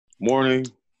Morning,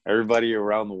 everybody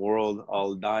around the world,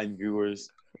 all 9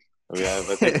 viewers. We have,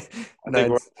 I think, I think we're,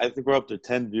 Nice. I think we're up to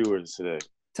 10 viewers today.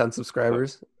 10 So,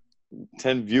 subscribers.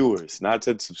 10 viewers, not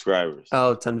 10 subscribers.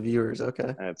 Oh, 10 viewers.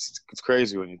 Okay. And it's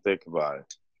crazy when you think about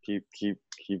it. Keep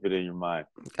it in your mind.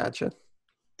 Gotcha.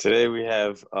 Today we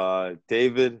have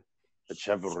David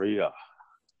Echeverria.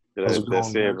 How's it Did I going,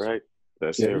 say it guys? right? Did I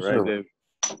Yeah, say it you right, sure. Dave?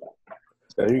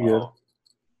 Yeah, you're good.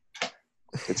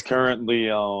 It's currently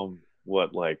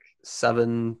what, like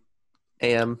 7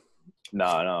 a.m.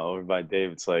 no, over by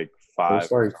Dave it's like It's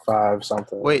 5. like 5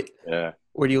 something. Wait, Yeah.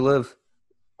 where do you live?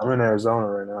 I'm in Arizona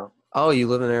right now. Oh, you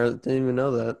live in Arizona. Didn't even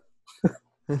know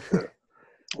that.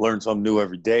 Learn something new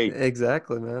every day.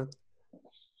 Exactly, man.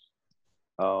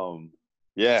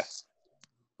 Yeah.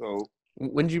 So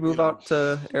When did you move out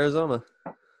to Arizona?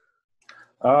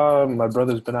 My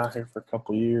brother's been out here for a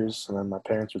couple years, and then my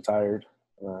parents retired,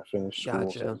 and I finished school.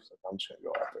 Gotcha. So I'm just gonna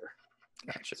go out there.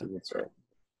 Gotcha. See what's up.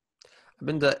 I've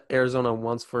been to Arizona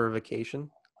once for a vacation.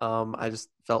 I just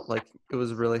felt like it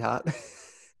was really hot.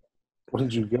 Where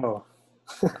did you go?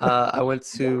 I went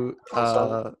to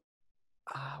Arizona?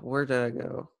 where did I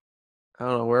go? I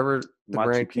don't know, wherever the Machu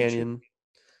Grand Picchu. Canyon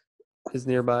is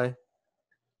nearby.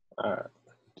 All right.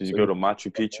 Did you go to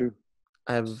Machu Picchu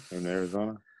I've in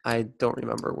Arizona? I don't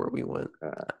remember where we went.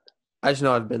 Uh, I just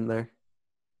know I've been there.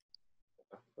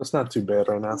 It's not too bad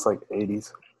right now. It's like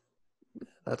 80s.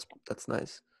 That's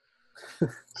nice.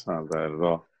 it's not bad at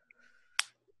all.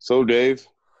 So Dave,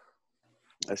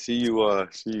 I see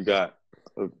you got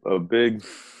a big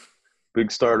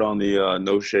start on the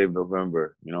No Shave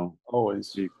November. You know,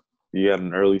 Always. you had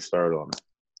an early start on it.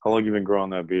 How long you been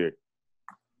growing that beard?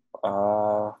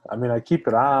 I mean, I keep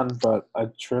it on, but I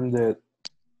trimmed it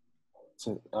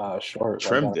to short.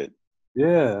 Trimmed it.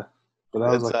 Yeah, but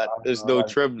that was That's like not, there's no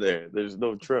trim there. There's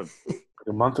no trim.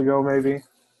 a month ago, maybe.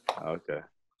 Okay.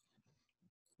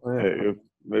 Yeah, Hey,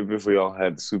 maybe if we all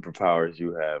had the superpowers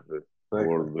you have, the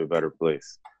world would be a better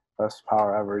place. best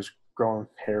power ever is growing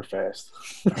hair fast.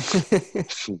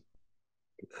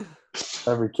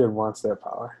 Every kid wants that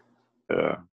power.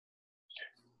 Yeah.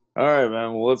 All right,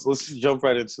 man. Well, let's just jump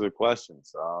right into the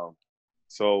questions.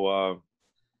 So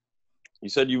you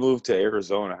said you moved to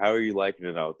Arizona. How are you liking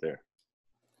it out there?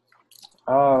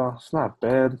 It's not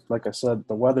bad. Like I said,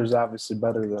 the weather's obviously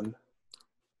better than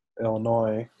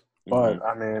Illinois, but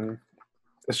I mean,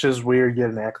 it's just weird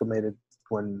getting acclimated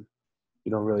when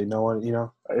you don't really know it. You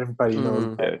know, everybody knows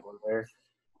over there.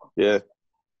 Yeah,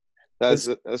 that's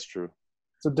true.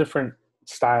 It's a different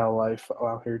style of life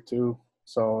out here too,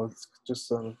 so it's just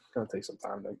gonna take some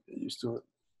time to get used to it.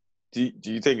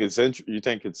 Do you think it's you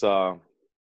think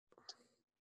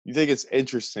it's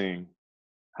interesting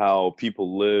how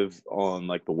people live on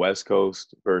like the West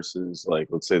Coast versus like,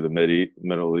 let's say, the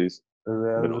Middle East,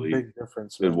 There's a big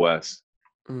difference. Midwest.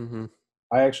 Mm-hmm.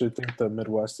 I actually think the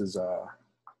Midwest is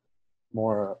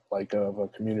more like of a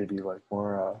community, like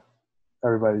more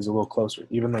everybody's a little closer,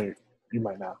 even though you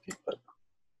might not be, but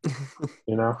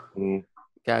you know.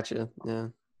 Gotcha. Yeah.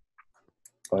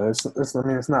 But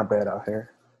it's not bad out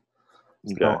here.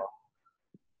 Okay.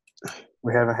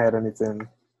 We haven't had anything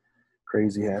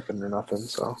crazy happen or nothing.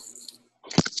 So,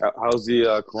 how's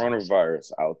the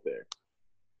coronavirus out there?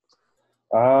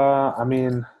 I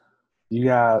mean, you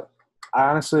got.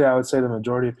 Honestly, I would say the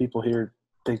majority of people here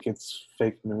think it's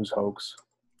fake news hoax.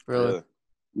 Really?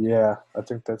 Yeah, I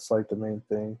think that's like the main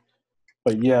thing.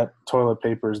 But yet, toilet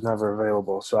paper is never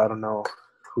available, so I don't know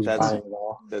who's buying it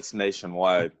all. That's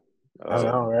nationwide. I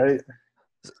know, right?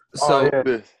 So,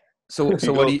 yeah. so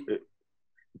what do you?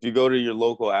 If you go to your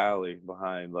local alley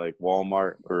behind like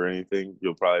Walmart or anything,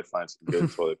 you'll probably find some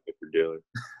good toilet paper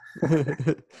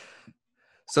dealer.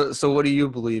 So what do you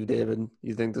believe, David?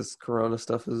 You think this Corona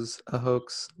stuff is a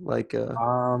hoax, like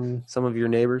some of your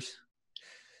neighbors?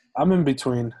 I'm in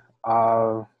between.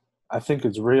 I think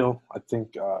it's real. I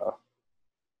think,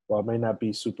 well, it may not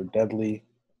be super deadly.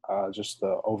 Just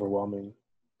the overwhelming.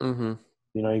 Mm-hmm.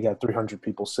 You know, you got 300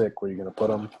 people sick. Where you're going to put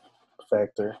them?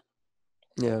 Factor.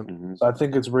 Yeah. Mm-hmm. So I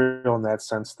think it's real in that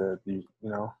sense that you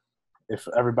know, if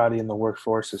everybody in the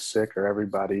workforce is sick or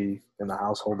everybody in the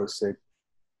household is sick,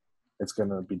 it's going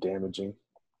to be damaging.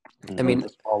 I mean,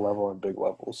 at a small level and big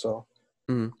level. So,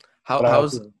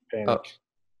 how's panic?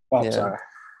 Yeah. Sorry.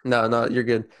 No, you're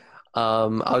good. I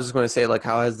was just going to say, like,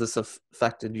 how has this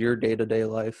affected your day-to-day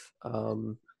life?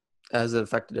 Has it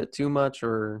affected it too much,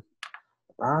 or?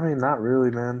 I mean, not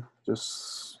really, man.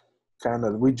 Just kind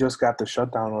of. We just got the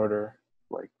shutdown order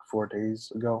like 4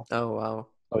 days ago. Oh wow.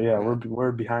 Oh yeah,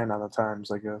 we're behind on the times,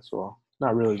 I guess. Well,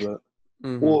 not really, but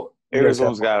well,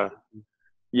 Arizona's got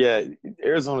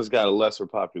a lesser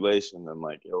population than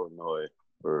like Illinois.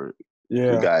 or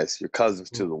Yeah, your cousins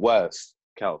to the west,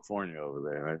 California over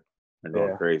there, right? They're going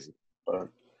yeah. crazy. But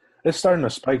it's starting to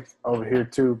spike over here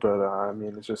too. But I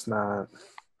mean, it's just not.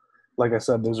 Like I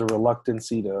said, there's a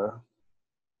reluctancy to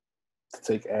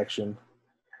take action.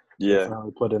 To Yeah.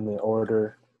 finally put in the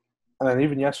order. And then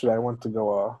even yesterday, I went to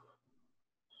go.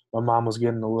 My mom was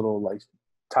getting a little like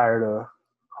tired of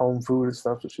home food and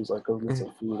stuff, so she's like, "Go get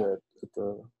some food at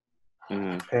the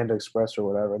Hmm. Panda Express or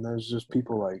whatever." And there's just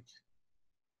people like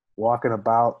walking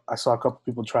about. I saw a couple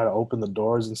people try to open the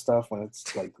doors and stuff when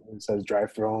it's like it says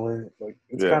drive-through only. Like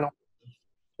it's Yeah. kind of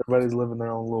everybody's living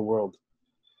their own little world.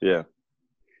 Yeah.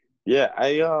 Yeah.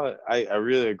 I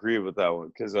really agree with that one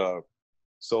because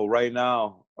so right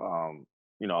now,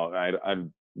 you know,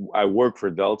 I work for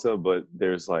Delta, but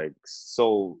there's like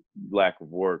so lack of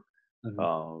work.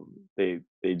 Mm-hmm.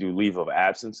 They do leave of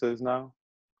absences now,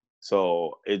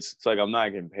 so it's like I'm not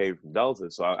getting paid from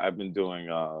Delta. So I've been doing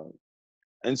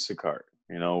Instacart,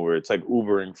 you know, where it's like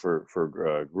Ubering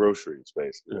for groceries,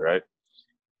 basically, Yeah. right?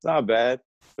 It's not bad,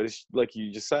 but it's like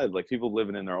you just said, like people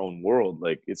living in their own world.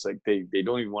 Like it's like they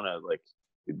don't even want to like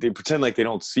they pretend like they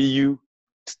don't see you,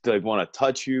 to, like want to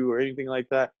touch you or anything like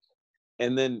that.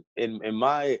 And then in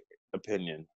my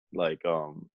opinion, like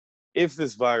if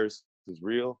this virus is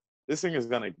real, this thing is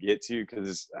gonna get to you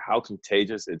because how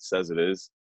contagious it says it is.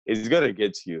 It's gonna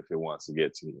get to you if it wants to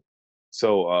get to you.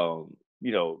 So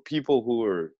you know, people who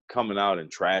are coming out in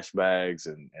trash bags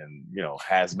and you know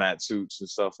hazmat suits and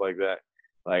stuff like that.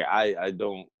 Like I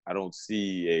don't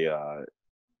see a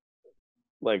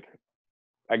like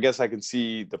I guess I can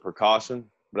see the precaution,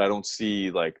 but I don't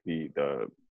see like the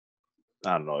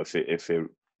I don't know if it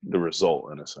the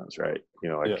result in a sense, right? You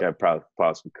know, Yeah. I probably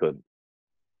possibly couldn't,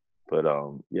 but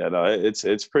yeah, no,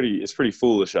 it's pretty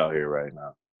foolish out here right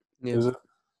now. Yeah. Is it?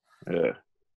 Yeah,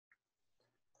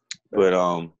 but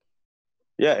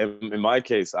yeah, in my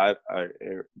case, I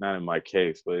not in my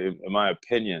case, but in my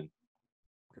opinion,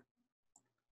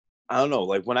 I don't know.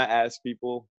 Like when I ask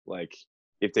people, like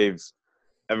if they've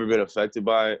ever been affected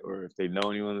by it or if they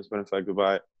know anyone that's been affected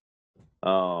by it,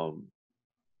 um,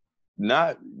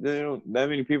 not you know that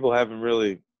many people haven't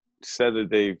really said that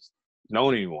they've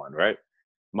known anyone, right?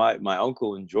 My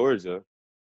uncle in Georgia,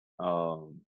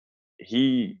 um,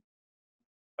 he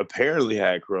apparently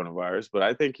had coronavirus, but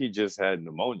I think he just had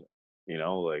pneumonia. You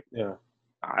know, like Yeah.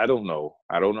 I don't know.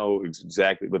 I don't know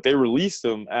exactly, but they released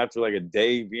him after like a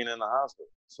day being in the hospital.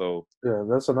 So Yeah.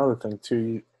 That's another thing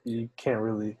too. You can't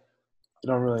really. You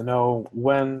don't really know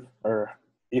when or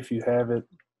if you have it.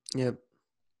 Yep.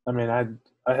 I mean, I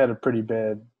had a pretty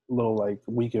bad little like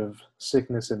week of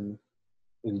sickness in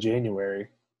January.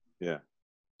 yeah,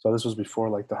 So this was before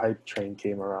like the hype train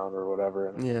came around or whatever.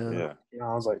 And Yeah. yeah. you know,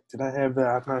 I was like, did I have that?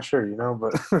 I'm not sure, you know,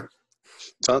 but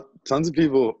Tons of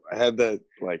people had that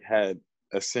like had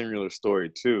a similar story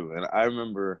too, and I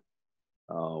remember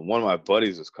one of my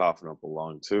buddies was coughing up a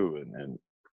lung too, and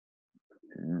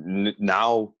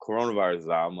now coronavirus is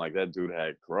out. I'm like that dude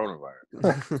had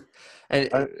coronavirus. And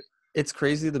I, it's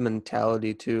crazy the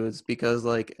mentality too. It's because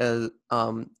like as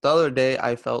the other day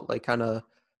I felt like kind of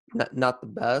not the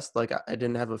best. Like I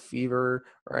didn't have a fever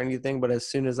or anything, but as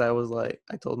soon as I was like,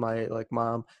 I told my like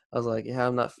mom, I was like, yeah,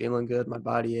 I'm not feeling good. My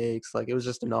body aches. Like it was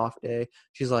just an off day.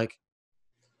 She's like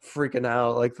freaking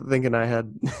out, like thinking I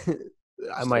had,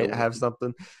 I might have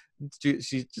something. She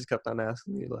just kept on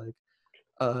asking me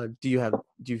like, do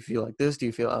you feel like this? Do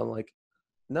you feel? I'm like,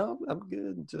 no, I'm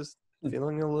good. Just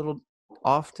feeling a little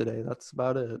off today. That's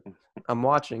about it. I'm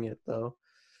watching it though.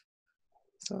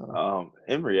 So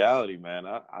In reality, man,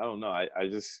 I don't know. I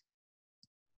just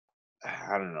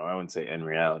I don't know. I wouldn't say in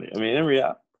reality. I mean, in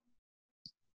reality,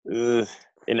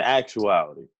 in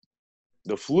actuality,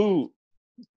 the flu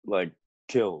like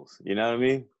kills. You know what I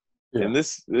mean? yeah, And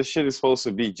this shit is supposed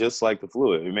to be just like the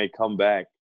flu. It may come back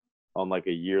on like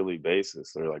a yearly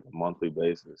basis or like a monthly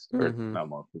basis, or hmm not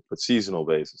monthly, but seasonal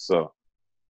basis. So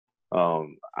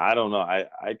I don't know. I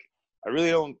really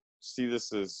don't see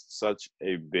this as such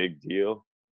a big deal,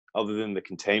 other than the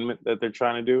containment that they're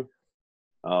trying to do.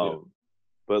 yeah.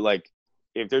 But like,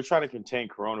 if they're trying to contain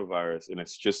coronavirus and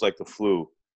it's just like the flu,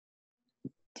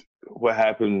 what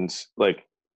happens? Like,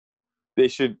 they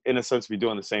should, in a sense, be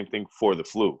doing the same thing for the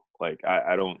flu. Like,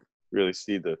 I don't really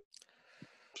see the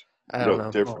I don't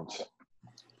know. difference.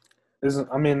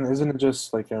 Isn't it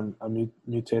just like a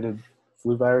mutated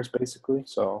flu virus basically?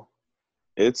 So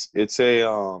It's a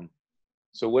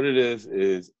So what it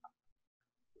is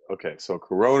okay. So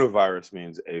coronavirus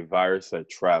means a virus that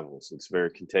travels. It's very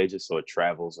contagious, so it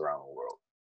travels around the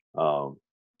world.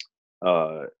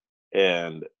 Uh,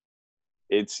 and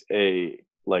it's a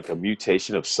like a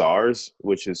mutation of SARS,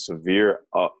 which is severe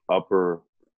upper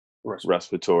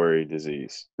respiratory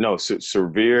disease. No,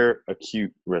 severe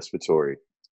acute respiratory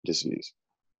disease.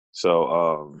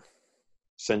 So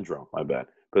syndrome, my bad.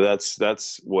 But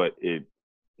that's what it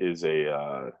is,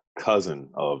 a cousin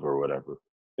of or whatever.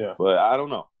 Yeah. But I don't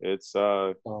know. It's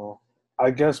I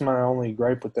guess my only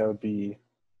gripe with that would be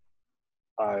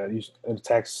it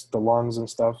attacks the lungs and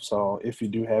stuff. So if you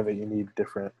do have it, you need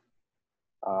different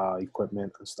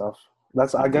equipment and stuff.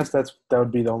 I guess that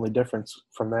would be the only difference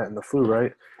from that and the flu,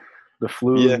 right? The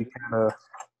flu, Yeah.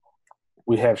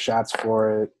 we have shots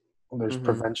for it. There's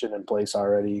prevention in place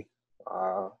already.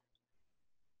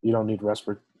 You don't need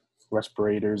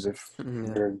respirators if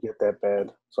you get that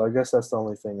bad. So I guess that's the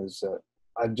only thing is that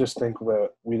I just think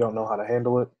that we don't know how to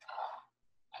handle it.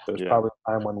 There's probably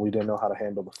a time when we didn't know how to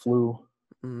handle the flu.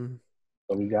 So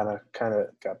we kind of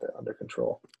got that under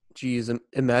control. Geez,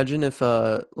 imagine if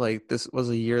like this was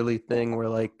a yearly thing where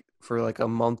like for like a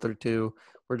month or two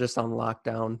we're just on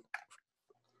lockdown,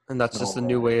 and that's just a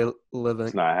new way of living.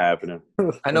 It's not happening.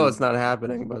 I know it's not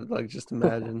happening, but like just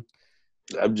imagine.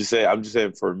 I'm just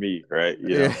saying for me, right?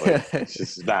 You know, like, it's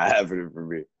just not happening for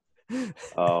me.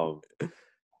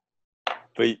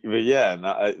 But yeah,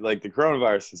 like the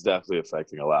coronavirus is definitely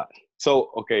affecting a lot.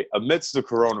 So okay, amidst the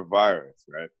coronavirus,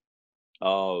 right?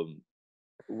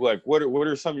 Like what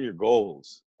are some of your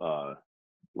goals?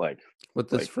 Like with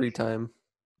this free time.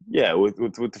 Yeah, with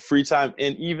the free time,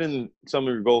 and even some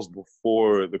of your goals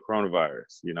before the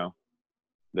coronavirus, you know,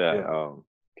 that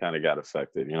kind of got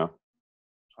affected, you know.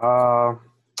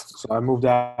 So I moved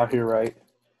out here, right?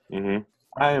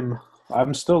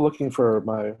 I'm still looking for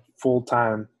my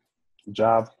full-time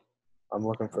job. I'm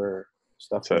looking for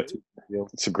stuff. So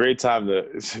it's a great time to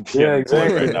be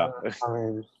exactly right now. I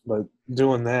mean, but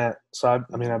doing that. So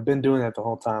I've been doing that the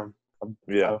whole time. I've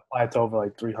applied to over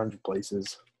like 300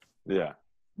 places. Yeah.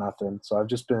 Nothing. So I've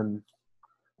just been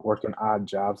working odd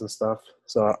jobs and stuff.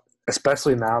 So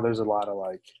especially now, there's a lot of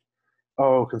like,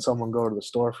 oh, can someone go to the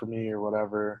store for me or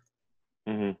whatever?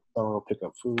 Someone will pick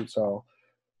up food. So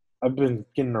I've been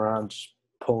getting around just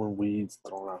pulling weeds,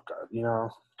 throwing out garbage, you know,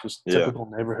 just typical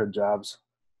neighborhood jobs.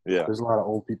 Yeah. There's a lot of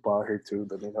old people out here too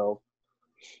that need help.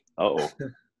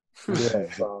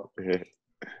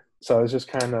 So it's just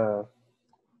kind of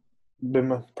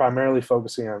been primarily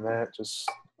focusing on that, just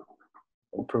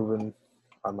improving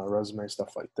on my resume,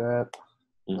 stuff like that.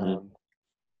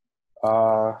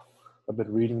 I've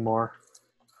been reading more.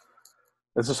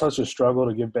 It's just such a struggle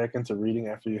to get back into reading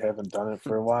after you haven't done it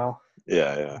for a while.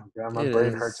 Yeah. My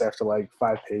brain hurts after like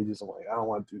 5 pages. I'm like, I don't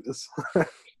want to do this.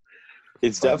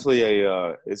 It's definitely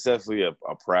a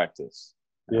practice.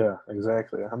 Yeah,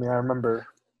 exactly. I mean, I remember,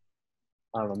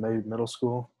 I don't know, maybe middle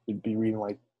school, you'd be reading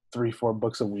like 3-4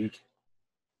 books a week,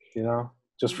 you know,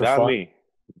 just for fun.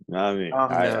 Not me.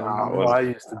 I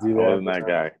used to do that. I wasn't that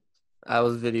guy. I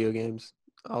was video games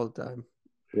all the time.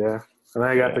 Yeah. And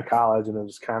then I got to college and it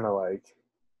was kind of like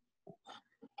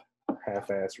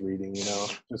half-ass reading, you know,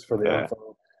 just for the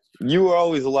info. You were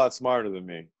always a lot smarter than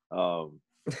me.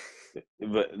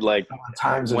 But like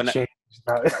times have changed.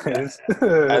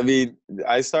 I mean,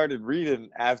 I started reading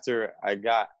after I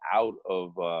got out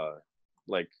of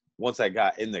like once I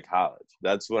got into college.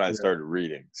 That's when I started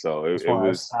reading. So it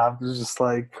was just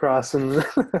like crossing.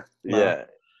 Yeah.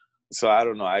 So I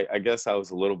don't know. I guess I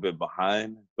was a little bit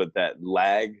behind, but that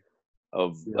lag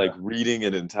of like reading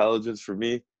and intelligence for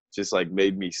me just like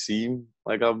made me seem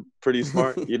like I'm pretty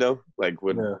smart, you know? Like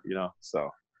when you know, so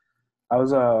I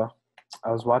was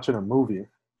watching a movie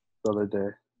the other day.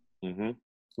 I'm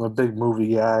a big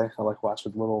movie guy. I like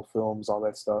watching little films, all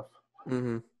that stuff.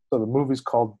 So the movie's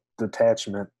called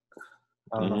Detachment.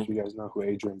 I don't know if you guys know who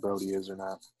Adrian Brody is or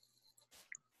not.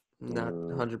 Not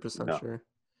 100% sure.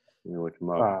 You know, look him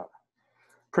up.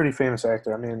 Pretty famous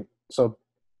actor. I mean, so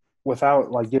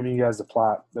without like giving you guys the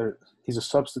plot, he's a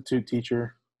substitute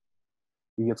teacher.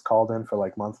 He gets called in for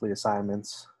like monthly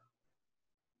assignments.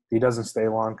 He doesn't stay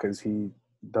long because he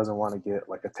doesn't want to get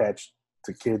like attached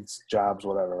to kids' jobs,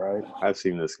 whatever, right? I've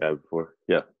seen this guy before.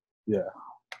 Yeah.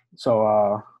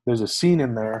 So there's a scene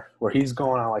in there where he's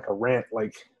going on like a rant,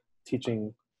 like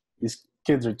teaching these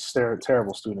kids are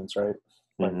terrible students, right?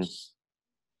 Like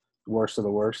worst of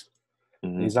the worst.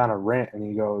 He's on a rant and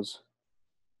he goes,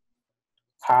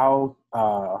 how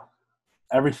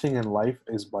everything in life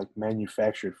is like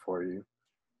manufactured for you.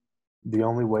 The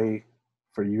only way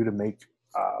for you to make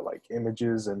like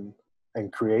images and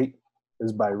create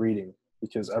is by reading,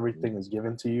 because everything is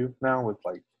given to you now with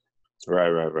like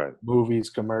right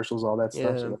movies, commercials, all that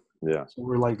stuff. Yeah. So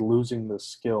we're like losing the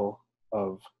skill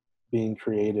of being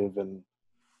creative and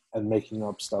making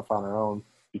up stuff on our own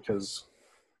because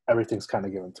everything's kind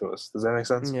of given to us. Does that make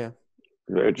sense? Yeah.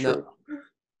 Very true.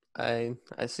 I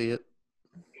see it.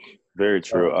 Very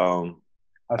true. I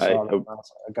I saw that. And I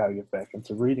was like, I gotta get back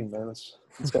into reading, man.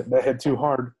 It's got that hit too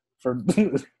hard for.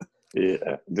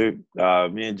 yeah, dude.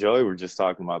 Me and Joey were just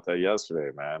talking about that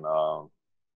yesterday, man.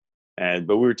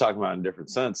 But we were talking about it in a different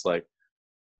sense. Like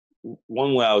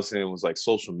one way I was saying was like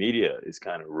social media is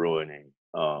kind of ruining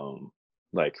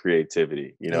like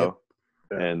creativity, you Yep. know,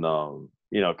 and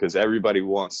because everybody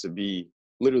wants to be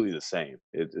literally the same.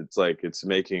 It's like it's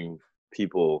making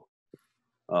people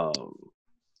um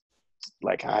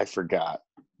like I forgot.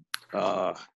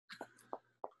 Uh,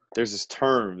 there's this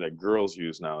term that girls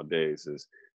use nowadays is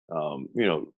you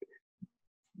know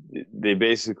they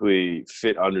basically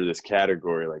fit under this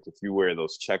category. Like if you wear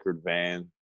those checkered vans,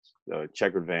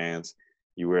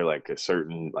 you wear like a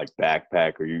certain like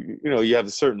backpack, or you have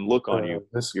a certain look on you.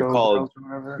 You're Visco called, girls or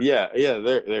whatever. yeah.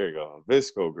 There you go,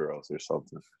 Visco girls or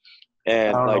something. I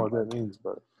And don't know like what that means,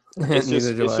 but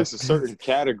Neither do it's I. just a certain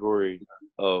category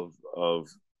of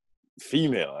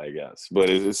female, I guess. But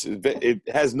it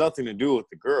has nothing to do with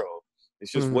the girl.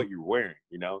 It's just Mhm. what you're wearing,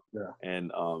 you know. Yeah.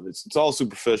 And it's all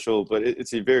superficial, but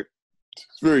it's a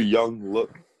very young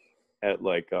look at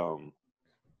like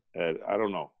at I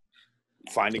don't know,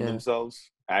 finding Yeah.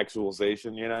 themselves,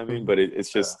 actualization. You know what I mean? Mhm. But it's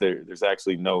just there's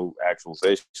actually no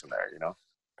actualization there, you know.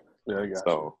 yeah, I got you.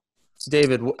 So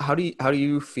David, how do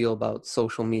you feel about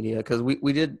social media? Because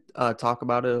we did talk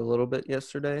about it a little bit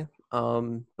yesterday,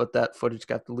 but that footage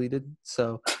got deleted.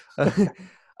 So,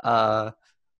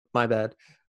 my bad.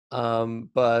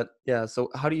 But yeah, so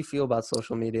how do you feel about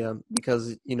social media?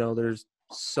 Because there's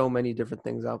so many different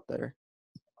things out there.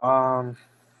 Um,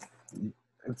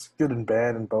 it's good and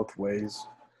bad in both ways.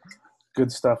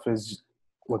 Good stuff is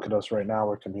look at us right now.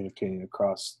 We're communicating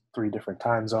across 3 different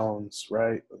time zones,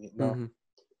 right? Hmm.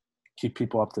 Keep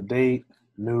people up to date,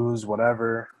 news,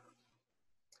 whatever,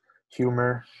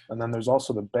 humor. And then there's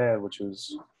also the bad, which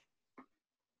is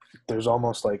there's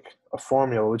almost like a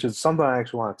formula, which is something I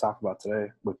actually want to talk about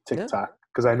today with Yeah. TikTok,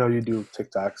 because I know you do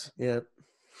TikToks. Yeah.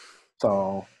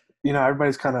 So,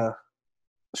 everybody's kind of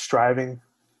striving,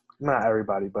 not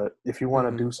everybody, but if you want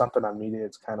to Hmm. do something on media,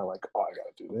 it's kind of like, oh, I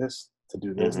got to do this, to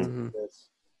do this, to Hmm. do this,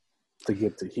 to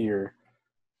get to here.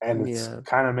 And it's Yeah.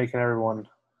 kind of making everyone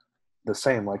the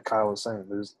same, like Kyle was saying.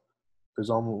 There's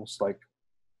almost like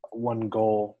one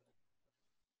goal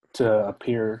to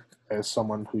appear as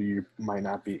someone who you might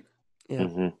not be.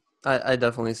 Yeah. I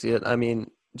definitely see it. I mean,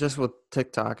 just with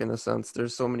TikTok, in a sense,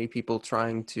 there's so many people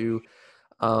trying to,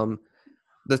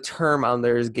 the term on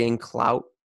there is gain clout,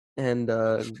 and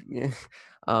that's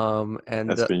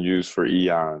been used for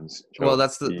eons, well, Joe.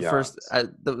 that's the first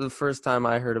Eons. the first time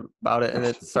I heard about it, and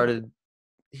it started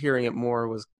hearing it more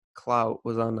was clout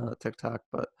was on TikTok,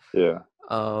 but Yeah.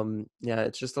 yeah,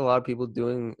 it's just a lot of people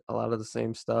doing a lot of the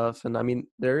same stuff, and I mean,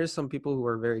 there is some people who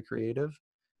are very creative,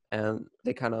 and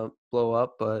they kind of blow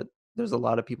up, but there's a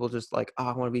lot of people just like, oh,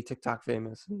 I want to be TikTok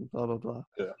famous and blah blah blah,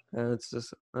 Yeah. and it's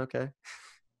just okay.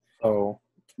 So,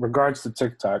 regards to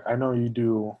TikTok, I know you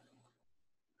do.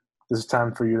 This is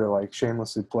time for you to like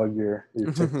shamelessly plug your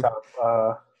TikTok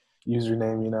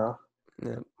username.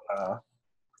 Yeah. Uh,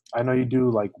 I know you do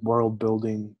like world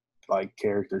building, like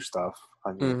character stuff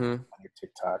on your Mm-hmm.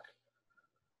 TikTok.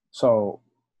 So,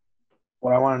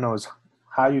 what I want to know is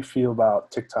how you feel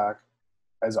about TikTok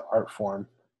as an art form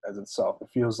as itself. It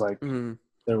feels like Mm-hmm.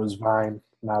 there was Vine,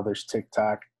 now there's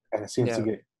TikTok, and it seems Yeah.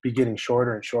 to be getting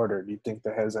shorter and shorter. Do you think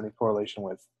that has any correlation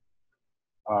with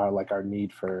like our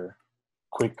need for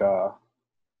quick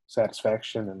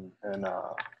satisfaction and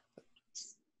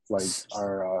like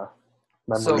our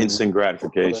memory? Instant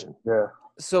gratification. Yeah.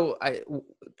 So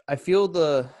I feel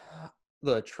the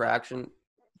attraction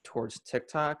towards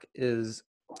TikTok is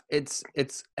it's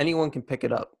anyone can pick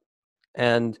it up,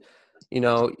 and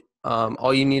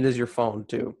all you need is your phone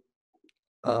too.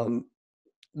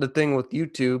 The thing with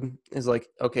YouTube is like,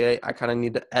 okay, I kind of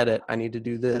need to edit, I need to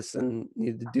do this and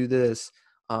need to do this.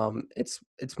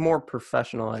 It's more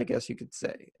professional, I guess you could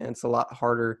say, and it's a lot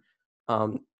harder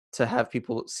to have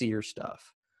people see your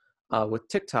stuff. With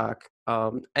TikTok,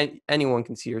 anyone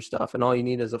can see your stuff, and all you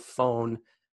need is a phone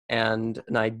and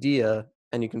an idea,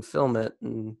 and you can film it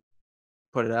and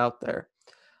put it out there.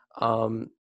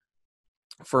 Um,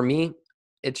 for me,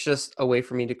 it's just a way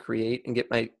for me to create and get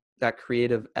that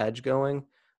creative edge going.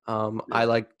 I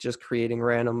like just creating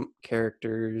random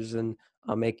characters and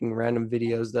making random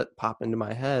videos that pop into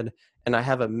my head, and I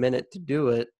have a minute to do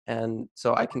it, and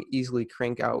so I can easily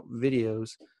crank out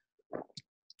videos.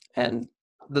 And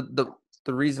the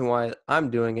reason why I'm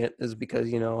doing it is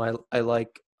because I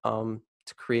like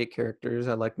to create characters.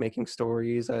 I like making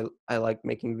stories. I like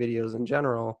making videos in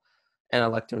general, and I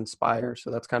like to inspire.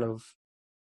 So that's kind of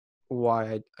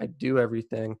why I do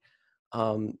everything.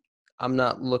 I'm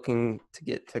not looking to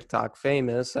get TikTok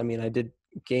famous. I mean, I did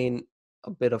gain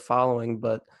a bit of following,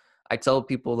 but I tell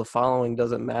people the following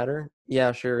doesn't matter.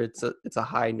 Yeah, sure, it's a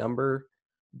high number,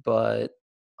 but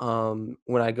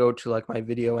when I go to like my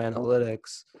video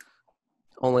analytics,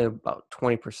 only about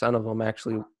 20% of them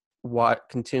actually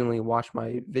continually watch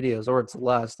my videos, or it's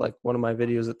less. Like one of my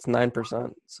videos, it's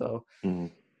 9%. So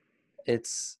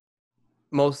it's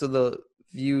most of the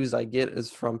views I get is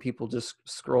from people just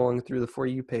scrolling through the For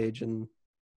You page and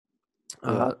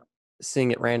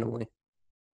seeing it randomly.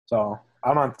 So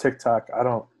I'm on TikTok. I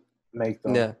don't make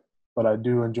them, Yeah. but I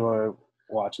do enjoy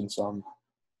watching some.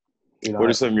 You know, What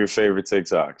are some of your favorite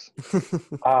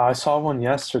TikToks? I saw one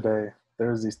yesterday.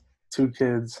 There's these two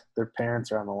kids. Their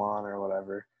parents are on the lawn or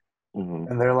whatever,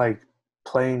 and they're like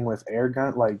playing with air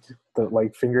gun, like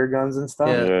the finger guns and stuff.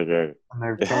 Yeah. And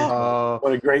their parents, like,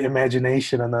 what a great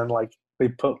imagination! And then like they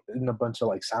put in a bunch of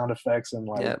like sound effects and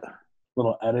like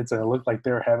little edits, and it looked like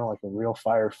they were having like a real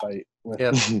firefight.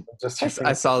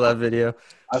 I saw that video.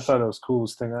 I thought it was the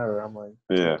coolest thing ever. I'm like,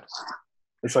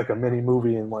 it's like a mini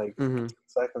movie in like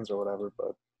seconds or whatever.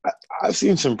 But I've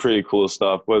seen some pretty cool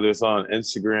stuff, whether it's on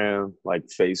Instagram, like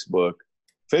Facebook.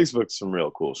 Facebook's some real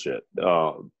cool shit.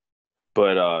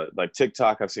 But like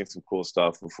TikTok, I've seen some cool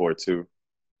stuff before too.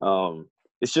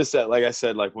 It's just that, like I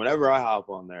said, like whenever I hop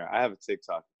on there, I have a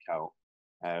TikTok account.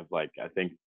 I have like, I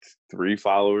think 3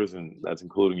 followers, and that's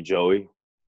including Joey.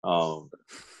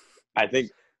 I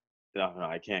think, no,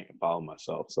 I can't follow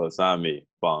myself, so it's not me.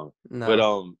 No. But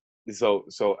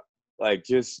so like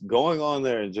just going on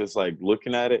there and just like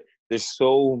looking at it, there's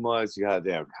so much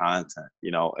goddamn content, you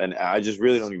know, and I just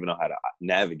really don't even know how to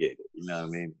navigate it. You know what I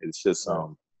mean? It's just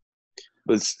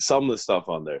but some of the stuff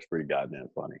on there is pretty goddamn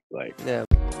funny. Like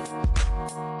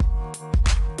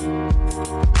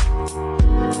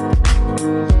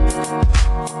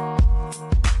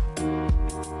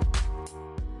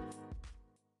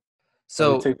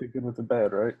so take the good with the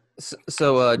bad, right?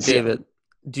 So David,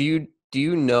 do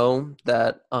you know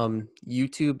that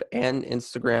YouTube and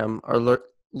Instagram are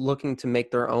looking to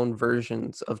make their own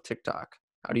versions of TikTok?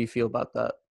 How do you feel about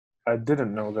that? I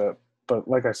didn't know that, but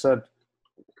like I said,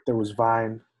 there was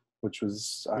Vine, which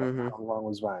was how long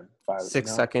was Vine?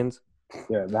 6 seconds.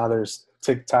 Yeah, now there's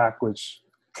TikTok, which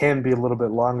can be a little bit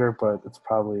longer, but it's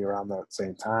probably around that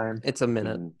same time. It's a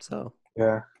minute, so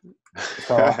yeah.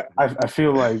 So I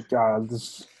feel like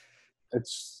it's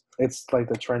like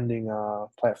the trending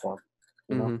platform,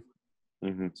 you know.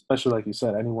 Especially like you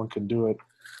said, anyone can do it.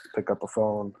 Pick up a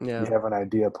phone. You have an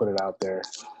idea, put it out there.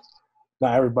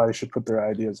 Not everybody should put their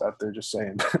ideas out there. Just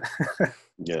saying.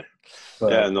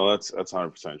 But, no, that's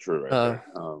 100% true, right there.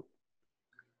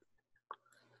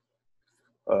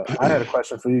 I had a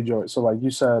question for you, Joey. So, like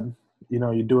you said, you know,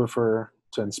 you do it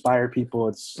to inspire people.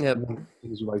 It's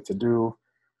things you like to do.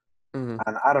 And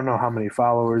I don't know how many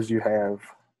followers you have,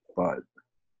 but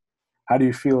how do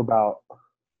you feel about?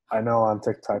 I know on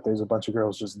TikTok there's a bunch of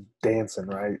girls just dancing,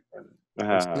 right?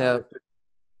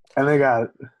 And they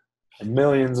got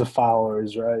millions of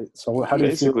followers, right? So how do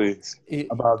you feel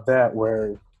about that?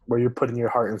 Where you're putting your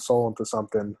heart and soul into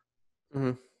something,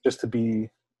 just to be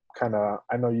kind of,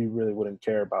 I know you really wouldn't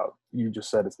care about, you just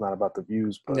said it's not about the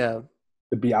views, but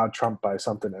to be out trumped by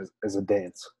something as a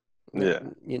dance.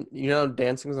 You know,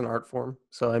 dancing is an art form.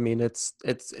 So I mean, it's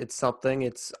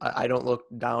something. I don't look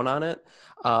down on it.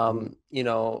 You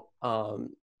know,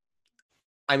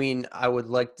 I mean, I would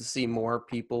like to see more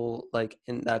people like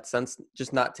in that sense,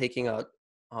 just not taking a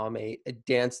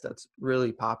dance that's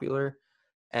really popular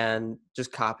and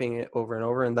just copying it over and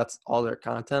over, and that's all their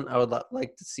content. I would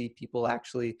like to see people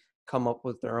actually come up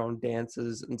with their own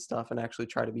dances and stuff and actually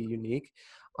try to be unique.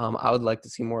 I would like to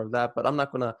see more of that, but I'm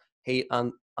not going to hate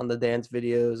on the dance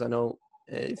videos. I know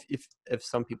if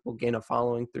some people gain a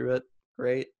following through it,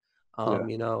 great.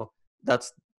 You know,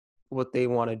 that's what they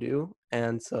want to do,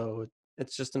 and so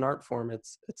it's just an art form.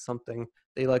 It's something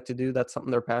they like to do. That's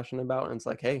something they're passionate about, and it's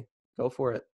like, hey, go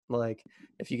for it. Like,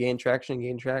 if you gain traction,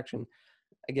 gain traction.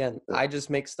 Again, I just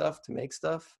make stuff to make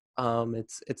stuff.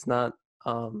 It's not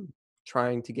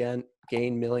trying to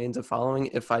gain millions of following.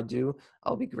 If I do,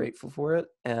 I'll be grateful for it,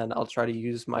 and I'll try to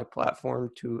use my platform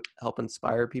to help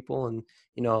inspire people and,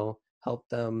 you know, help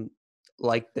them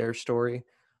like their story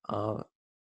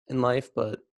in life.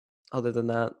 But other than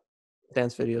that,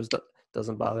 dance videos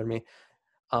doesn't bother me.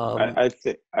 I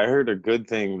heard a good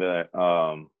thing that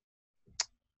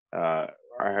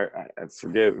I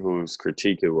forget whose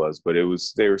critique it was, but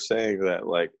they were saying that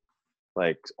like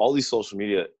all these social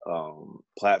media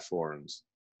platforms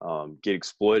get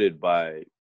exploited by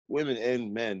women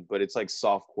and men, but it's like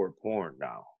softcore porn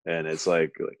now, and it's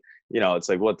like it's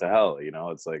like, what the hell,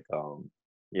 it's like,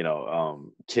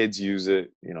 kids use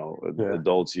it, Yeah.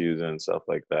 adults use it and stuff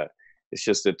like that. It's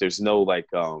just that there's no like,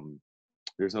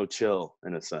 there's no chill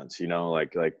in a sense,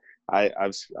 like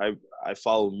I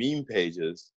follow meme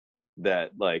pages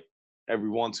that like every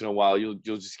once in a while you'll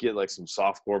just get like some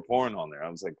softcore porn on there. I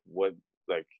was like, what,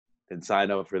 like, and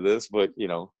sign up for this, but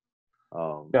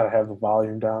Gotta have the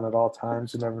volume down at all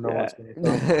times. You never know yeah, what's gonna come.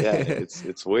 yeah,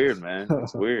 it's weird, man.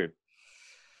 It's weird.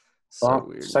 So Well,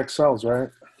 weird. sex sells, right?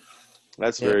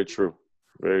 That's Yeah. very true.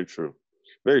 Very true.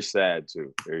 Very sad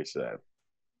too. Very sad.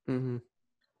 Mm-hmm.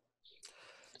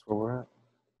 That's where we're at.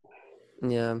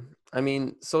 Yeah, I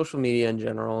mean, social media in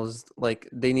general is like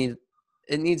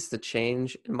it needs to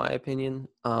change, in my opinion.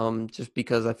 Just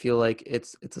because I feel like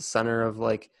it's a center of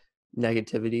like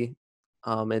negativity.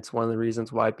 It's one of the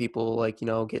reasons why people like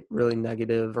get really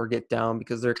negative or get down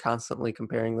because they're constantly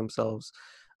comparing themselves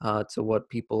to what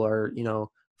people are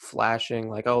flashing.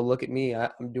 Like, oh, look at me,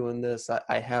 I'm doing this,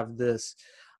 I have this,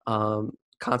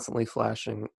 constantly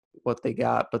flashing what they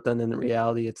got. But then in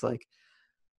reality, it's like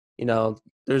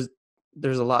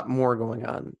there's a lot more going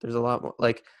on. There's a lot more.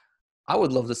 Like, I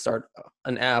would love to start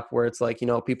an app where it's like,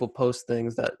 people post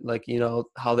things that like,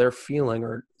 how they're feeling,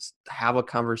 or have a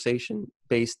conversation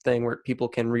based thing where people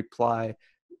can reply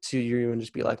to you and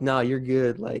just be like, no, you're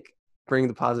good. Like, bring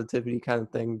the positivity kind of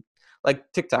thing.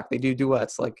 Like TikTok, they do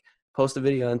duets, like post a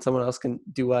video and someone else can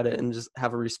duet it and just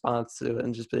have a response to it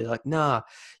and just be like, nah,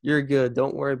 you're good.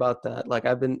 Don't worry about that. Like,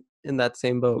 I've been in that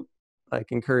same boat.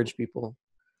 Like, encourage people.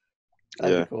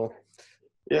 That'd Yeah. be cool.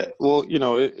 Yeah. Well,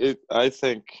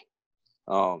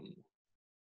 um,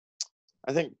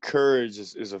 I think courage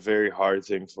is a very hard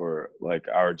thing for like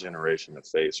our generation to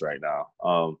face right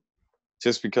now.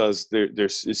 Just because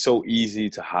it's so easy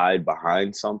to hide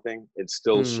behind something and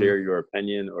still share your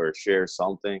opinion or share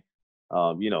something.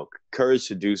 Courage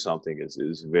to do something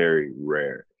is very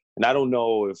rare. And I don't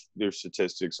know if there's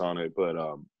statistics on it, but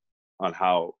on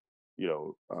how,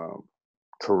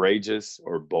 courageous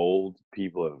or bold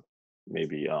people have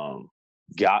maybe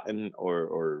gotten,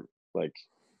 or like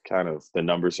kind of the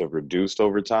numbers have reduced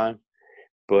over time.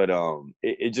 But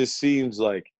it just seems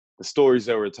like the stories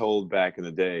that were told back in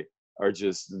the day are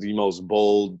just the most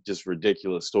bold, just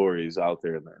ridiculous stories out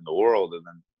there in the world. And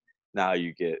then now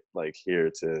you get like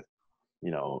here to,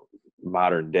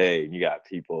 modern day, and you got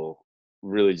people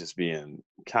really just being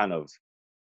kind of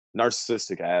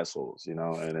narcissistic assholes, and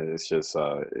it's just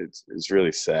it's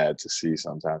really sad to see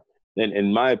sometimes. And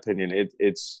in my opinion,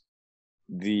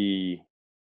 the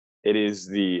it is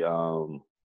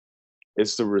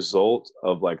it's the result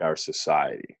of like our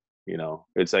society.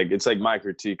 It's like my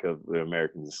critique of the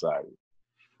American society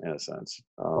in a sense.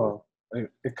 Well,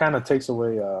 it kind of takes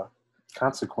away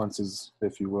consequences,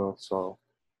 if you will. So,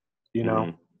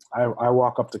 Mhm. I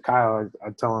walk up to Kyle. I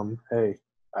tell him, "Hey,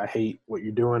 I hate what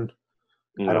you're doing.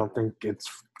 I don't think it's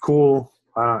cool.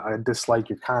 I dislike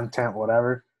your content,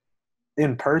 whatever."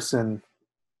 In person,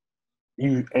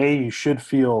 you should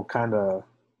feel kind of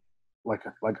like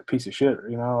a piece of shit,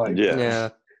 Yeah.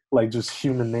 like just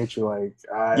human nature. Like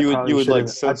I You probably would like shouldn't.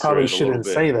 I censor probably it a little shouldn't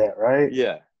bit. say that, right?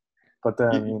 Yeah. But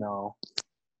then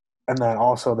and then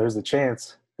also there's a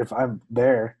chance if I'm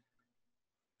there,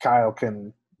 Kyle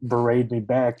can berate me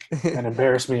back and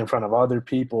embarrass me in front of other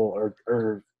people,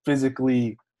 or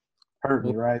physically hurt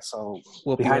me, right? So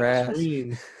Whoop your behind the ass.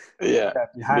 screen, Yeah.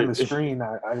 behind the screen,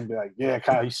 I can be like, "Yeah,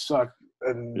 Kyle, you suck,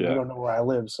 and you Yeah. don't know where I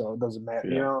live, so it doesn't matter,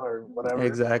 Yeah. or whatever."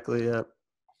 Exactly. Yeah.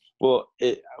 Well,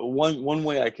 one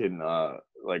way I can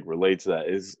like relate to that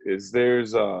is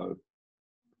there's a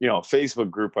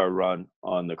Facebook group I run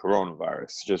on the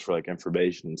coronavirus just for like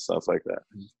information and stuff like that.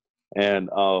 And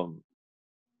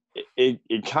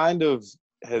it kind of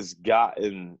has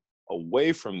gotten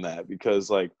away from that, because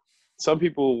like some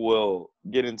people will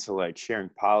get into like sharing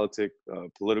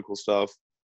political stuff,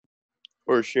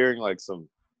 or sharing like some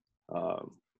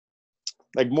um,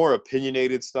 like more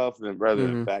opinionated stuff rather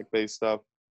than fact-based stuff.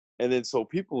 And then so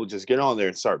people will just get on there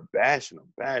and start bashing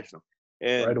them.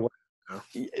 And Right away.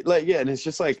 like, yeah, and it's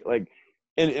just like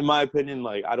in my opinion,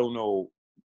 like I don't know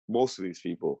most of these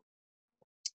people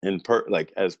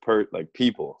like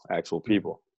people, actual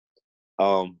people.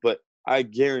 But I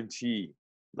guarantee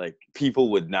like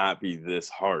people would not be this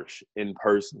harsh in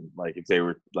person, like if they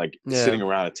were like sitting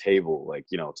around a table, like,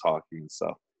 talking and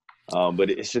stuff. But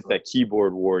it's just that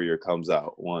keyboard warrior comes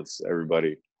out once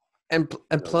everybody. And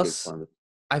plus,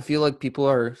 I feel like people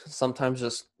are sometimes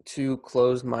just too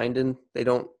closed-minded. They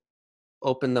don't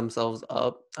open themselves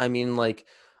up. I mean, like,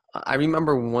 I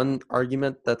remember one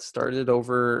argument that started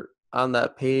over on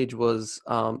that page was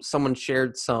someone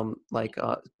shared some like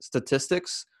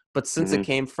statistics but since it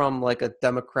came from like a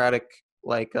Democratic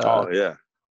like Oh yeah,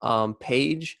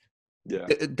 page, yeah,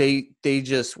 they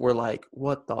just were like,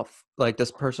 what the like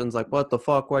this person's like, what the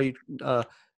fuck, why are you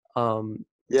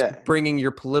yeah. bringing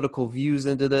your political views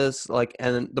into this, like,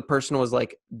 and the person was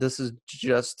like, this is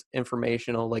just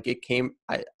informational, like it came,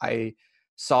 I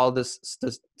saw this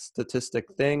statistic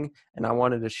thing and I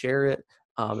wanted to share it.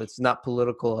 It's not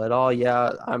political at all.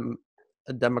 Yeah, I'm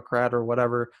a Democrat or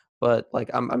whatever, but like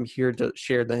I'm here to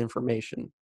share the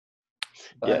information.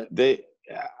 Yeah, But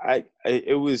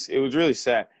it was really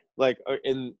sad. Like,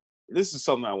 and this is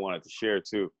something I wanted to share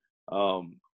too.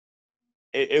 Um,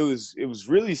 it was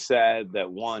really sad that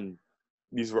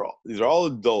these are all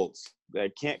adults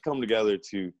that can't come together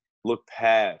to look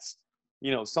past,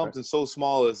 something so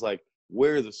small as like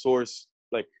where the source,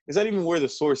 like it's not even where the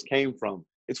source came from.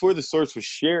 It's where the source was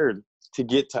shared to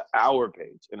get to our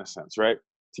page, in a sense, right?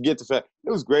 To get to fact,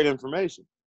 it was great information,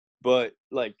 but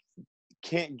like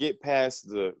can't get past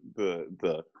the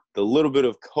little bit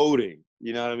of coding,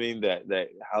 you know what I mean? That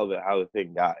how the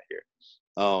thing got here.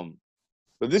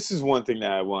 But this is one thing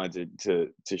that I wanted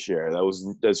to share.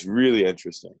 That's really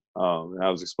interesting. And I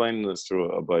was explaining this to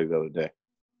a buddy the other day.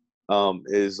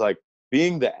 Is like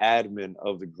being the admin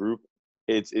of the group.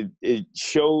 It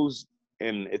shows,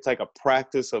 and it's like a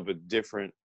practice of a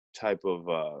different type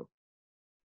of.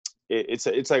 It's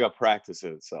like a practice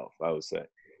in itself, I would say.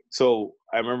 So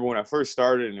I remember when I first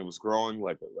started and it was growing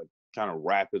like kind of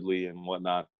rapidly and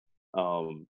whatnot.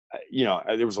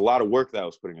 There was a lot of work that I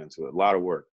was putting into it, a lot of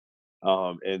work.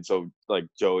 And so like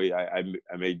Joey, I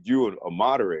made you a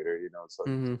moderator, so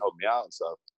you can help me out and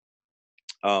stuff.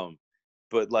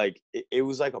 But like it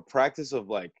was like a practice of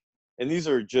like, and these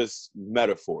are just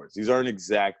metaphors. These aren't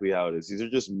exactly how it is. These are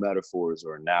just metaphors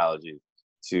or analogies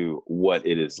to what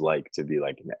it is like to be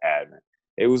like an admin.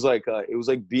 It was like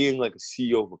being like a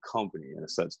CEO of a company in a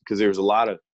sense, because there's a lot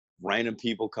of random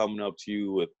people coming up to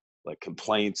you with like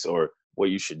complaints or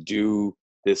what you should do,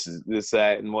 this,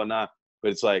 that, and whatnot.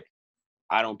 But it's like,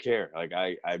 I don't care. Like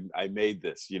I made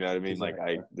this, you know what I mean?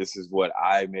 Exactly. Like this is what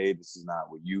I made. This is not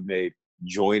what you made.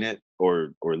 Join it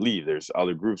or leave. There's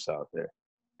other groups out there.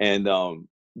 And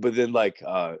but then like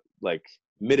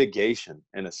mitigation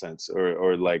in a sense,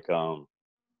 or like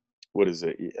what is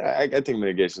it? I think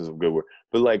mitigation is a good word,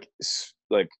 but like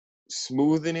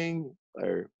smoothing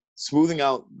or smoothing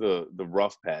out the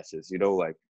rough patches,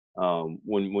 like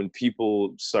when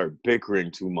people start bickering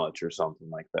too much or something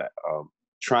like that,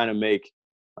 trying to make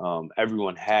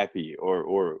everyone happy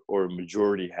or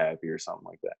majority happy or something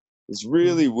like that. It's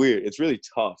really weird. It's really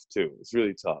tough too. It's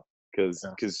really tough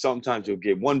because sometimes you'll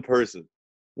get one person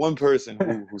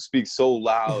who speaks so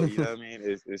loud. You know what I mean?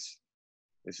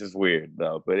 It's just weird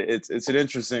though. But it's an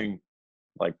interesting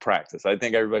like practice. I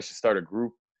think everybody should start a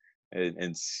group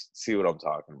and see what I'm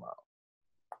talking about.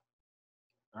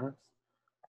 All right.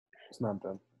 It's not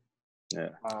bad. Yeah.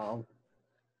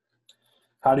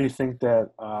 How do you think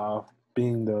that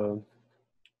being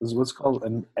is what's called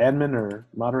an admin or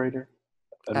moderator?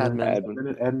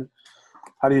 Admin.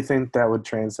 How do you think that would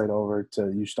translate over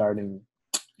to you starting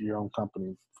your own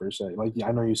company per se? Like,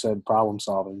 I know you said problem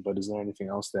solving, but is there anything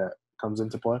else that comes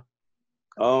into play?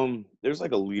 There's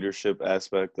like a leadership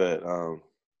aspect that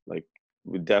like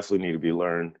would definitely need to be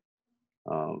learned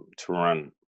to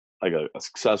run like a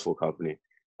successful company.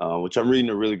 Which I'm reading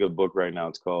a really good book right now.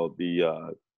 It's called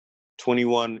the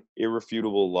 21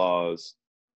 Irrefutable Laws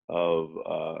of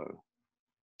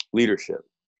Leadership,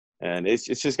 and it's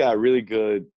just got really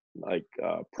good like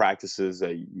practices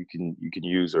that you can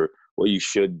use, or what you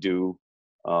should do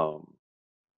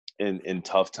in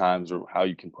tough times, or how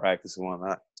you can practice and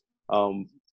whatnot.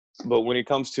 But when it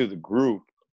comes to the group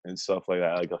and stuff like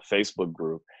that, like a Facebook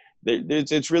group,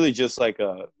 it's really just like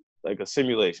a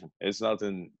simulation. It's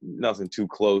nothing too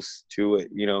close to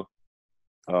it,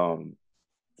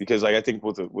 because like I think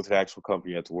with an actual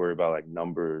company, you have to worry about like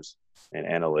numbers and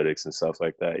analytics and stuff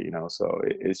like that, So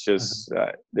it's just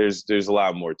there's a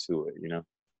lot more to it,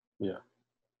 Yeah.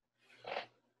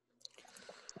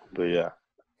 But yeah.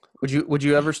 Would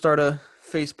you ever start a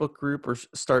Facebook group or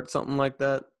start something like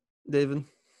that, David?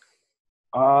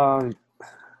 I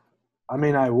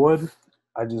mean, I would.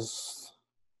 I just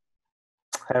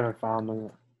haven't found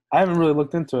them. I haven't really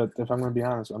looked into it. If I'm going to be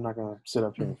honest, I'm not going to sit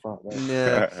up here in front. Right?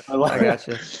 Yeah, I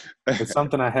gotcha. It's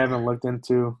something I haven't looked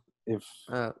into. If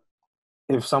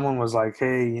someone was like,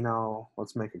 "Hey,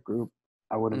 let's make a group,"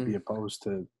 I wouldn't be opposed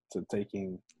to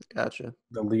taking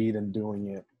the lead and doing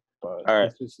it. But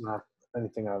it's just not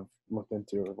anything I've looked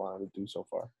into or wanted to do so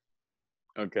far.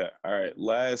 Okay. All right.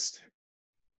 Last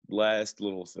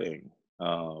little thing.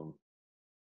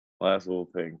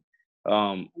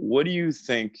 What do you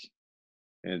think?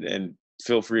 And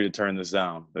feel free to turn this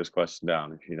question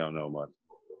down if you don't know much.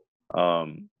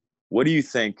 What do you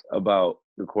think about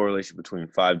the correlation between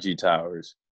 5G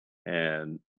towers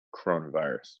and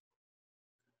coronavirus?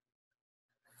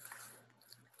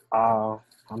 I'm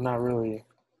not really.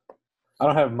 I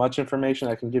don't have much information.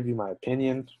 I can give you my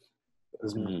opinion,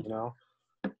 as you know,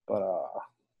 but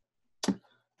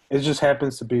it just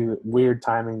happens to be weird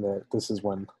timing that this is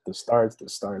when this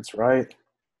starts, right?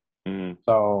 Mm-hmm.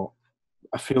 So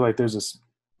I feel like there's this.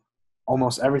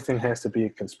 Almost everything has to be a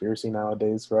conspiracy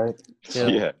nowadays, right? Yeah.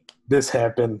 Yeah. This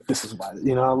happened. This is why.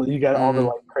 You know, you got all the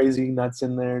like crazy nuts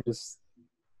in there. Just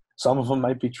some of them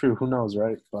might be true. Who knows,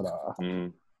 right? But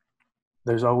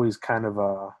there's always kind of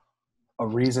a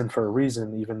reason for a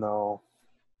reason, even though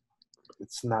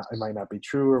it's not. It might not be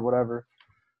true or whatever.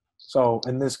 So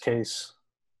in this case,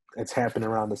 it's happened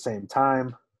around the same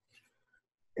time.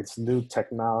 It's new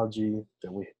technology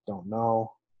that we don't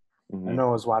know. I know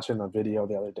I was watching a video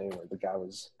the other day where the guy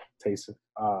was tasting.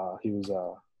 He was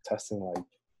testing like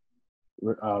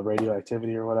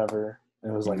radioactivity or whatever,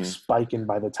 and it was like spiking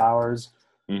by the towers.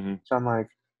 So I'm like,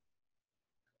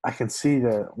 I can see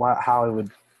that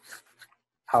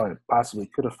how it possibly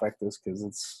could affect us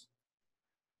because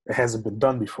it hasn't been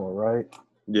done before, right?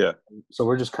 Yeah. So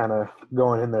we're just kind of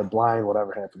going in there blind.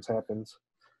 Whatever happens, happens.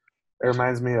 It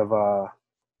reminds me of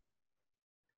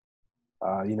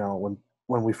you know,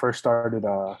 when we first started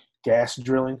gas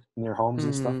drilling in their homes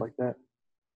and stuff like that.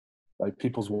 Like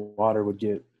people's water would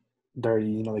get dirty.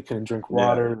 You know, they couldn't drink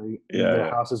water. Their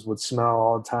houses would smell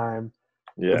all the time.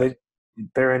 Yeah. But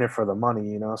they're in it for the money,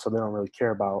 you know, so they don't really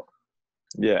care about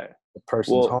the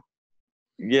person's home.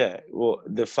 Yeah. Well,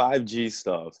 the 5G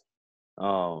stuff,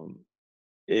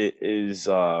 it is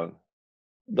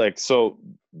like, so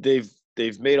they've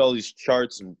made all these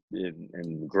charts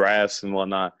and graphs and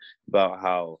whatnot about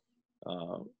how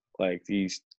like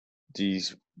these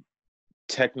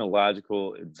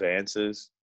technological advances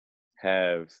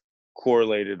have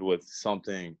correlated with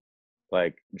something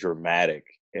like dramatic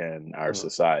in our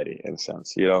society, in a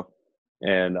sense, you know.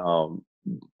 And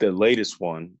the latest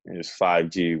one is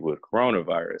 5G with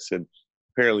coronavirus, and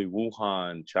apparently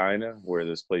Wuhan, China, where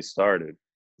this place started,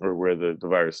 or where the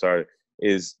virus started,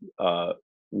 is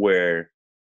where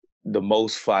the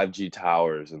most 5G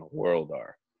towers in the world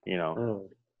are, you know.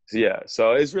 Yeah,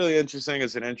 so it's really interesting.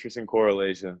 It's an interesting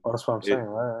correlation. Well, that's what I'm saying.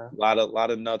 Right. A lot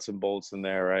of nuts and bolts in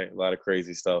there, right? A lot of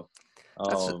crazy stuff.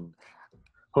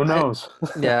 Who knows?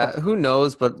 Yeah, who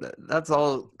knows? But that's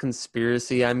all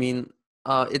conspiracy. I mean,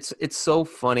 it's so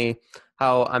funny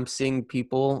how I'm seeing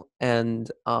people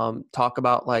and talk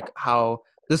about like how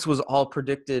this was all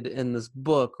predicted in this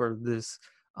book or this.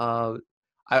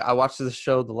 I watched this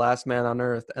show, The Last Man on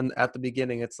Earth, and at the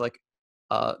beginning, it's like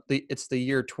it's the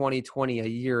year 2020, a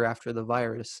year after the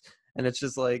virus, and it's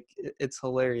just like it's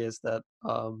hilarious that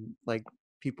like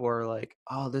people are like,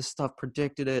 oh, this stuff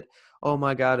predicted it, oh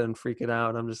my god, and freaking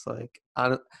out. I'm just like,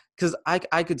 because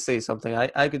I could say something,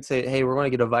 I could say, hey, we're going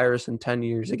to get a virus in 10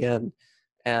 years again,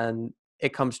 and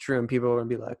it comes true, and people are going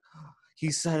to be like,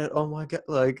 he said it, oh my god,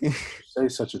 like say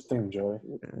such a thing, Joey.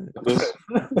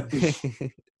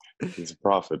 He's a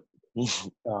prophet.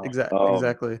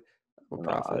 Exactly.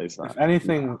 If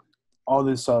anything, all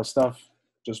this stuff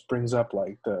just brings up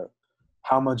like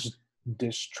how much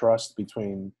distrust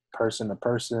between person to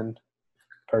person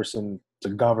to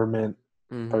government,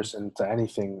 person to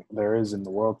anything there is in the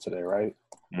world today, right?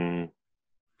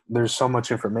 There's so much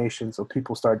information, so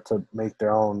people start to make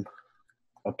their own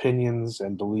opinions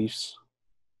and beliefs,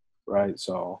 right?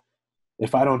 So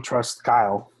if I don't trust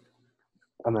Kyle,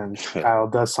 and then Kyle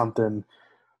does something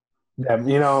that,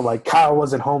 you know, like Kyle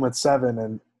wasn't home at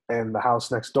 7 and the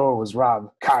house next door was robbed,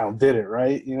 Kyle did it,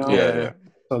 right? You know? Yeah.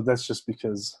 So that's just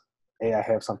because, A, I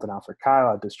have something out for Kyle,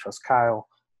 I distrust Kyle.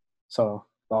 So,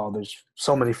 there's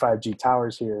so many 5G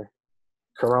towers here.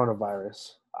 Coronavirus,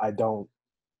 I don't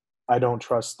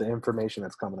trust the information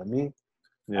that's coming to me.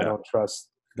 I don't trust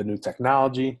the new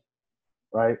technology,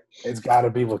 right? It's got to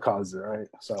be what caused it, right?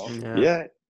 So yeah.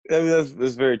 I mean,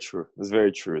 that's very true. That's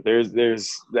very true. There's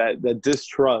that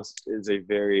distrust is a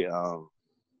very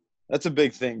that's a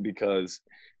big thing, because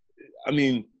I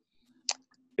mean,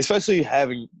 especially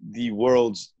having the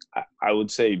world's, I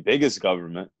would say, biggest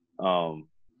government, or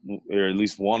at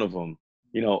least one of them,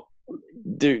 you know,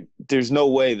 there's no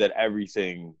way that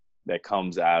everything that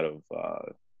comes out of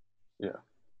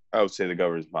I would say the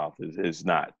government's mouth is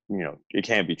not, you know, it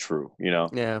can't be true, you know.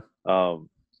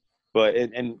 But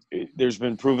there's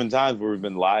been proven times where we've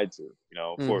been lied to, you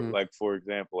know. For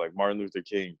example, like Martin Luther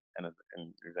King, an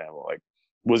example, like,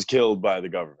 was killed by the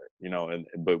government, you know,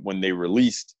 but when they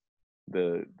released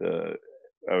I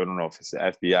don't know if it's the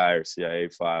FBI or CIA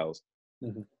files.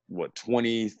 Mhm. What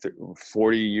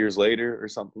 40 years later or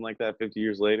something like that, 50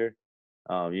 years later,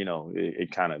 you know,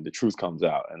 it kind of the truth comes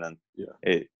out, and then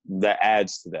that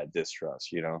adds to that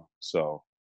distrust, you know. So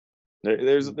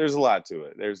there's a lot to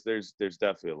it. There's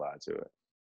definitely a lot to it.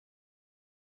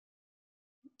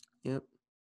 Yep.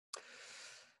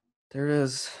 There it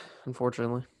is,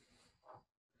 unfortunately.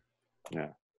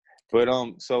 Yeah. But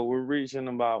so we're reaching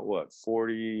about what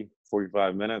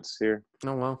 45 minutes here.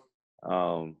 Oh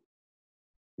wow.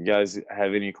 You guys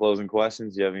have any closing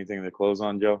questions? You have anything to close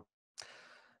on, Joe?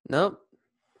 Nope.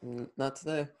 Not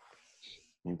today.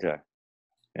 Okay.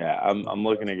 Yeah, I'm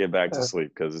looking to get back to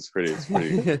sleep because it's pretty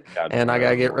And I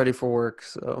gotta get ready for work,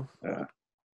 so yeah.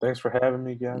 Thanks for having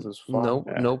me, guys. It was fun. Nope,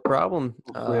 no problem.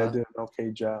 Hopefully I did an okay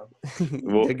job.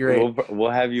 You did great. We'll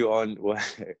have you on. We'll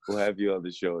have you on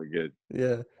the show again.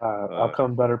 Yeah. I'll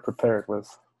come better prepared with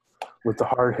the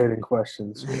hard hitting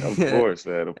questions. Of course,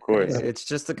 man. Of course. It's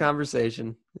just a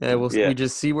conversation. Yeah, we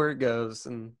just see where it goes,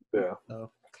 and yeah.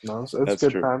 So. No, it's That's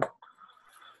good true. time.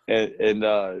 And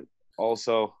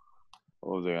also,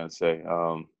 what was I gonna say?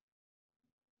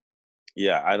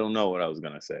 Yeah, I don't know what I was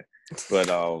gonna say, but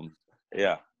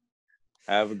yeah.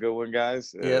 Have a good one,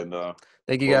 guys. Yep. And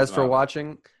thank you guys for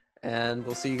watching, and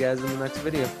we'll see you guys in the next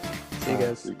video. See you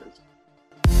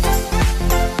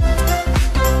guys.